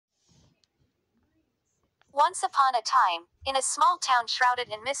Once upon a time, in a small town shrouded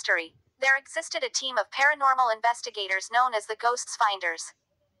in mystery, there existed a team of paranormal investigators known as the Ghosts Finders.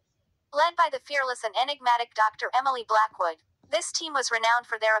 Led by the fearless and enigmatic Dr. Emily Blackwood, this team was renowned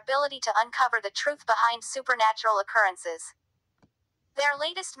for their ability to uncover the truth behind supernatural occurrences. Their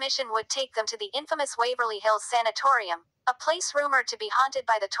latest mission would take them to the infamous Waverly Hills Sanatorium, a place rumored to be haunted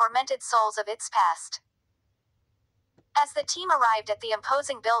by the tormented souls of its past. As the team arrived at the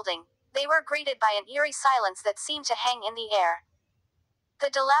imposing building, they were greeted by an eerie silence that seemed to hang in the air. The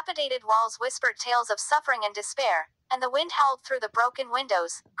dilapidated walls whispered tales of suffering and despair, and the wind howled through the broken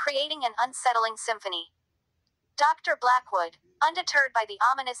windows, creating an unsettling symphony. Dr. Blackwood, undeterred by the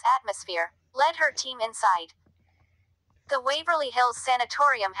ominous atmosphere, led her team inside. The Waverly Hills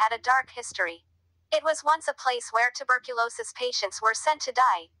Sanatorium had a dark history. It was once a place where tuberculosis patients were sent to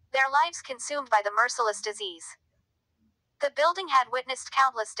die, their lives consumed by the merciless disease. The building had witnessed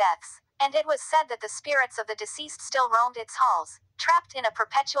countless deaths, and it was said that the spirits of the deceased still roamed its halls, trapped in a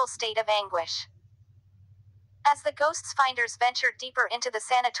perpetual state of anguish. As the Ghosts Finders ventured deeper into the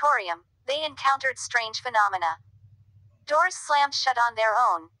sanatorium, they encountered strange phenomena. Doors slammed shut on their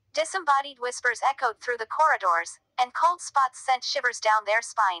own, disembodied whispers echoed through the corridors, and cold spots sent shivers down their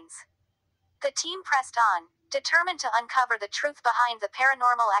spines. The team pressed on, determined to uncover the truth behind the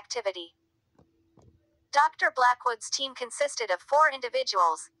paranormal activity. Dr. Blackwood's team consisted of 4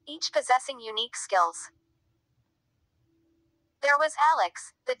 individuals, each possessing unique skills. There was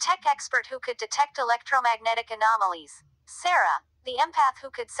Alex, the tech expert who could detect electromagnetic anomalies; Sarah, the empath who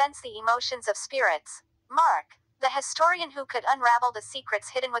could sense the emotions of spirits; Mark, the historian who could unravel the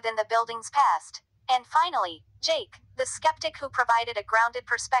secrets hidden within the building's past; and finally, Jake, the skeptic who provided a grounded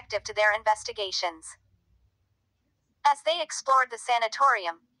perspective to their investigations. As they explored the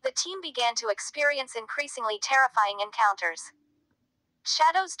sanatorium, the team began to experience increasingly terrifying encounters.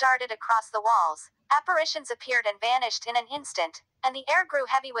 Shadows darted across the walls, apparitions appeared and vanished in an instant, and the air grew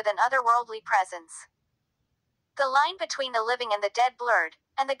heavy with an otherworldly presence. The line between the living and the dead blurred,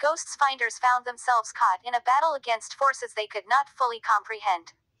 and the Ghosts Finders found themselves caught in a battle against forces they could not fully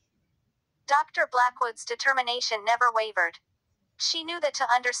comprehend. Dr. Blackwood's determination never wavered. She knew that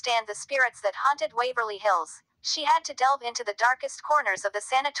to understand the spirits that haunted Waverly Hills, she had to delve into the darkest corners of the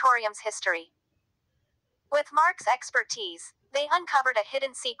sanatorium's history. With Mark's expertise, they uncovered a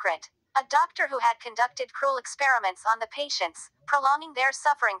hidden secret: a doctor who had conducted cruel experiments on the patients, prolonging their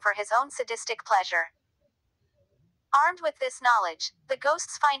suffering for his own sadistic pleasure. Armed with this knowledge, the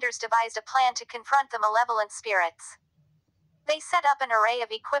Ghosts Finders devised a plan to confront the malevolent spirits. They set up an array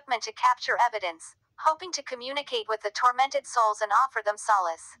of equipment to capture evidence, hoping to communicate with the tormented souls and offer them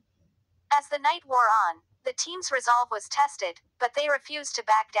solace. As the night wore on, the team's resolve was tested, but they refused to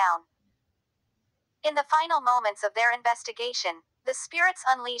back down. In the final moments of their investigation, the spirits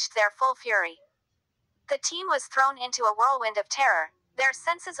unleashed their full fury. The team was thrown into a whirlwind of terror, their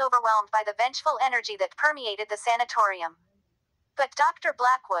senses overwhelmed by the vengeful energy that permeated the sanatorium. But Dr.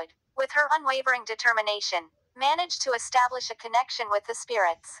 Blackwood, with her unwavering determination, managed to establish a connection with the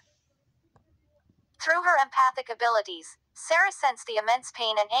spirits. Through her empathic abilities, Sarah sensed the immense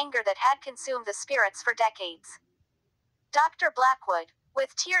pain and anger that had consumed the spirits for decades. Dr. Blackwood,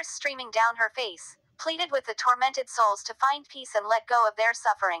 with tears streaming down her face, pleaded with the tormented souls to find peace and let go of their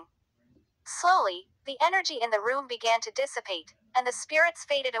suffering. Slowly, the energy in the room began to dissipate, and the spirits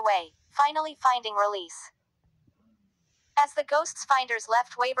faded away, finally finding release. As the Ghosts Finders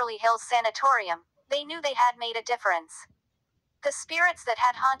left Waverly Hills Sanatorium, they knew they had made a difference. The spirits that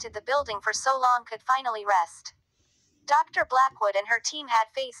had haunted the building for so long could finally rest. Dr. Blackwood and her team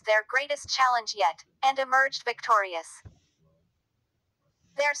had faced their greatest challenge yet, and emerged victorious.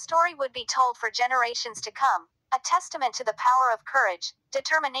 Their story would be told for generations to come, a testament to the power of courage,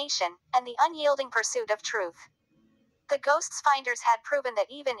 determination, and the unyielding pursuit of truth. The Ghosts Finders had proven that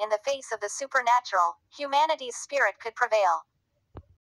even in the face of the supernatural, humanity's spirit could prevail.